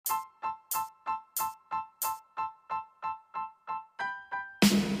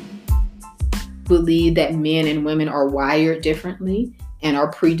believe that men and women are wired differently and are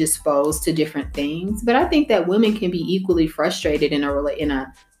predisposed to different things. But I think that women can be equally frustrated in a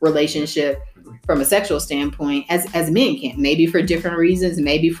relationship from a sexual standpoint as men can, maybe for different reasons,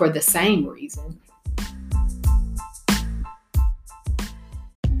 maybe for the same reason.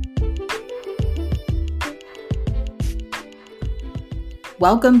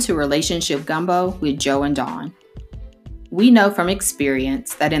 Welcome to Relationship Gumbo with Joe and Dawn. We know from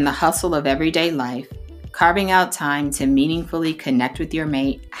experience that in the hustle of everyday life, carving out time to meaningfully connect with your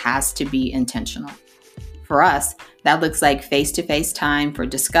mate has to be intentional. For us, that looks like face-to-face time for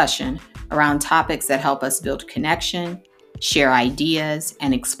discussion around topics that help us build connection, share ideas,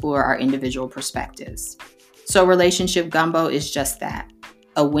 and explore our individual perspectives. So Relationship Gumbo is just that,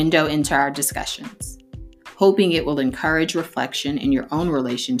 a window into our discussions, hoping it will encourage reflection in your own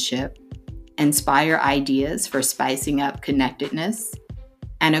relationship, inspire ideas for spicing up connectedness,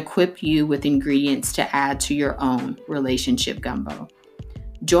 and equip you with ingredients to add to your own relationship gumbo.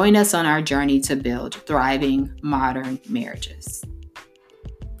 Join us on our journey to build thriving modern marriages.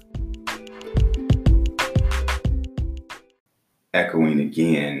 Echoing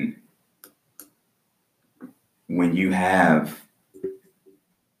again, when you have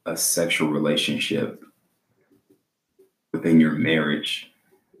a sexual relationship within your marriage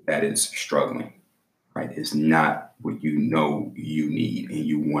that is struggling, right? It's not what you know you need and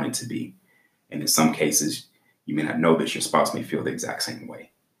you want it to be. And in some cases, you may not know that your spouse may feel the exact same way,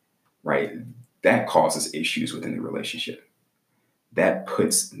 right? That causes issues within the relationship. That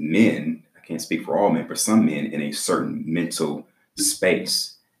puts men, I can't speak for all men, but some men in a certain mental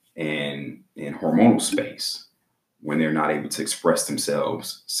space and hormonal space when they're not able to express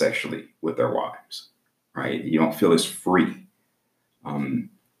themselves sexually with their wives, right? You don't feel as free.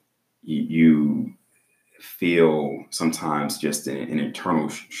 You feel sometimes just an internal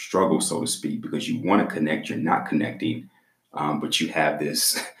struggle, so to speak, because you want to connect, you're not connecting, but you have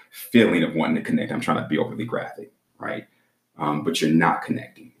this feeling of wanting to connect. I'm trying to be overly graphic, right? But you're not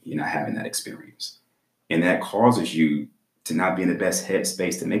connecting. You're not having that experience. And that causes you to not be in the best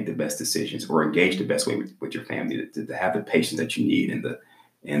headspace to make the best decisions or engage the best way with your family, to have the patience that you need and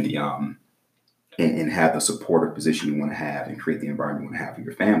have the supportive position you want to have and create the environment you want to have for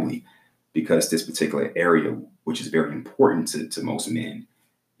your family. Because this particular area, which is very important to most men,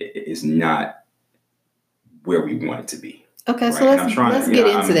 is not where we want it to be. Okay, right? so let's get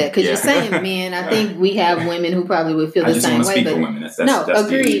into that, because you're saying men. I think we have women who probably would feel the same way. But women. That's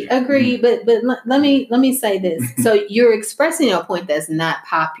agreed. But let me say this. So you're expressing a point that's not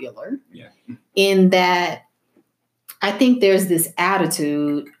popular. Yeah. In that, I think there's this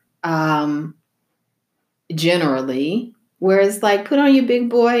attitude, generally, where it's like, put on your big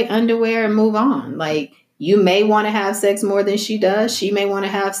boy underwear and move on. Like, you may want to have sex more than she does. She may want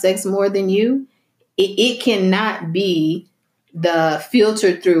to have sex more than you. It cannot be the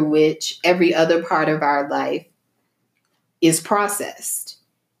filter through which every other part of our life is processed.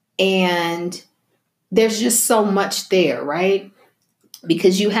 And there's just so much there, right?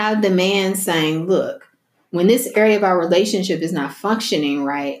 Because you have the man saying, look, when this area of our relationship is not functioning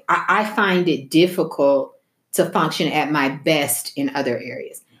right, I find it difficult to function at my best in other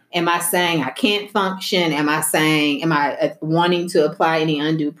areas. Am I saying I can't function? Am I wanting to apply any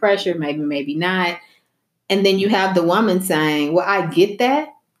undue pressure? Maybe not. And then you have the woman saying, well, I get that.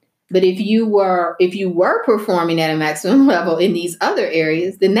 But if you were performing at a maximum level in these other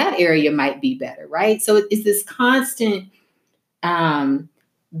areas, then that area might be better, right? So it's this constant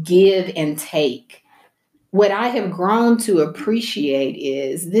give and take. What I have grown to appreciate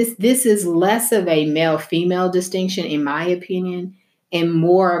is this is less of a male-female distinction, in my opinion, and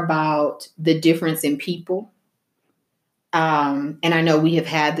more about the difference in people. And I know we have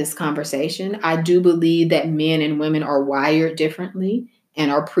had this conversation. I do believe that men and women are wired differently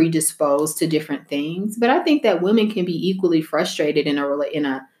and are predisposed to different things. But I think that women can be equally frustrated in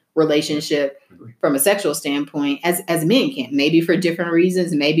a relationship from a sexual standpoint as men can, maybe for different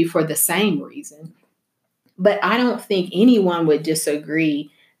reasons, maybe for the same reason. But I don't think anyone would disagree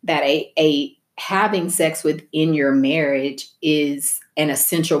that a having sex within your marriage is an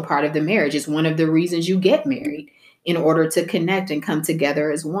essential part of the marriage. It's one of the reasons you get married, in order to connect and come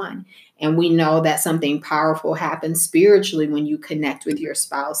together as one. And we know that something powerful happens spiritually when you connect with your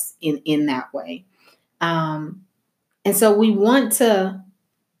spouse in that way. And so we want to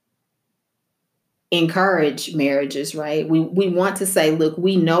encourage marriages, right? We want to say, look,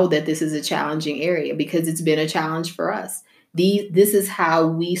 we know that this is a challenging area because it's been a challenge for us. This is how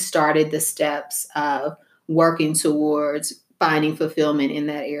we started the steps of working towards finding fulfillment in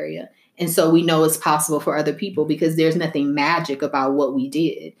that area. And so we know it's possible for other people because there's nothing magic about what we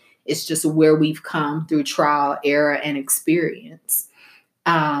did. It's just where we've come through trial, error, and experience.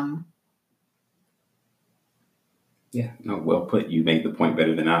 Yeah, no, well put. You made the point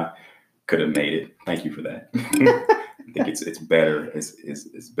better than I could have made it. Thank you for that. I think it's better.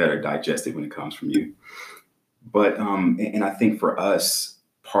 It's better digested when it comes from you. But and I think for us,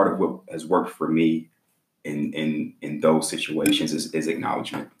 part of what has worked for me in those situations is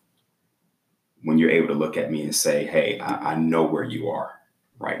acknowledgement. When you're able to look at me and say, "Hey, I know where you are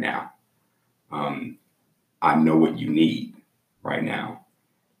right now. I know what you need right now,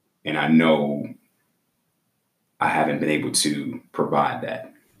 and I know I haven't been able to provide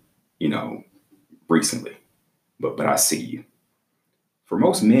that, recently, but I see you." For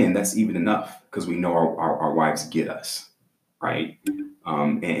most men, that's even enough because we know our wives get us, right?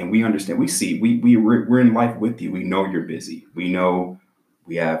 And we understand. We're in life with you. We know you're busy. We know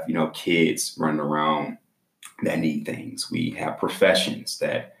we have kids running around that need things. We have professions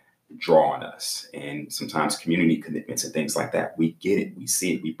that draw on us, and sometimes community commitments and things like that. We get it. We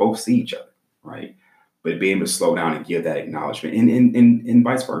see it. We both see each other, right? But being able to slow down and give that acknowledgement, and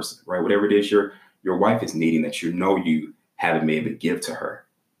vice versa, right? Whatever it is your wife is needing that you haven't been able to give to her,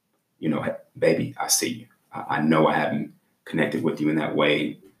 "Hey, baby, I see you. I know I haven't connected with you in that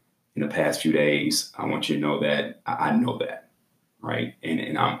way in the past few days. I want you to know that I know that, right?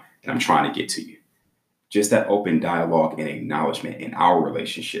 And I'm trying to get to you." Just that open dialogue and acknowledgement in our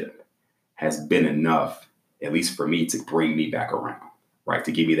relationship has been enough, at least for me, to bring me back around, right?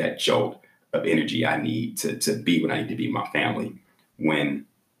 To give me that jolt of energy I need to be what I need to be in my family when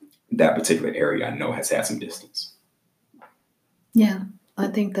that particular area I know has had some distance. Yeah, I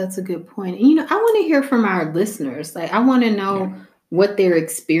think that's a good point. And, I want to hear from our listeners. Like, I want to know what they're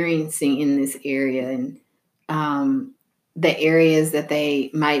experiencing in this area, and the areas that they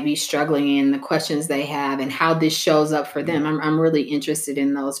might be struggling in, the questions they have, and how this shows up for them. I'm really interested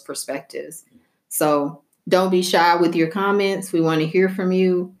in those perspectives. So don't be shy with your comments. We want to hear from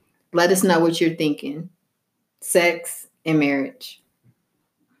you. Let us know what you're thinking. Sex and marriage.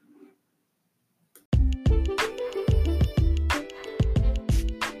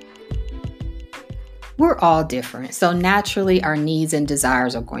 We're all different, so naturally our needs and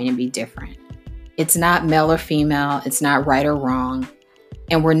desires are going to be different. It's not male or female, it's not right or wrong,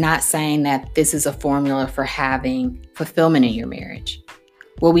 and we're not saying that this is a formula for having fulfillment in your marriage.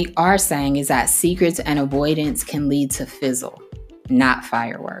 What we are saying is that secrets and avoidance can lead to fizzle, not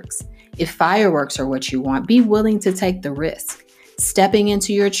fireworks. If fireworks are what you want, be willing to take the risk. Stepping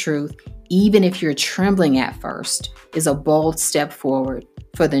into your truth, even if you're trembling at first, is a bold step forward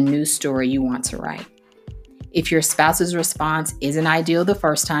for the new story you want to write. If your spouse's response isn't ideal the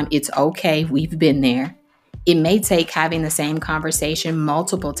first time, it's okay. We've been there. It may take having the same conversation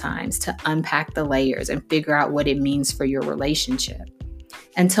multiple times to unpack the layers and figure out what it means for your relationship.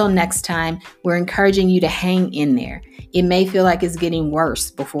 Until next time, we're encouraging you to hang in there. It may feel like it's getting worse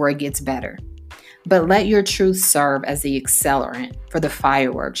before it gets better. But let your truth serve as the accelerant for the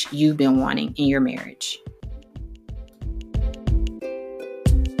fireworks you've been wanting in your marriage.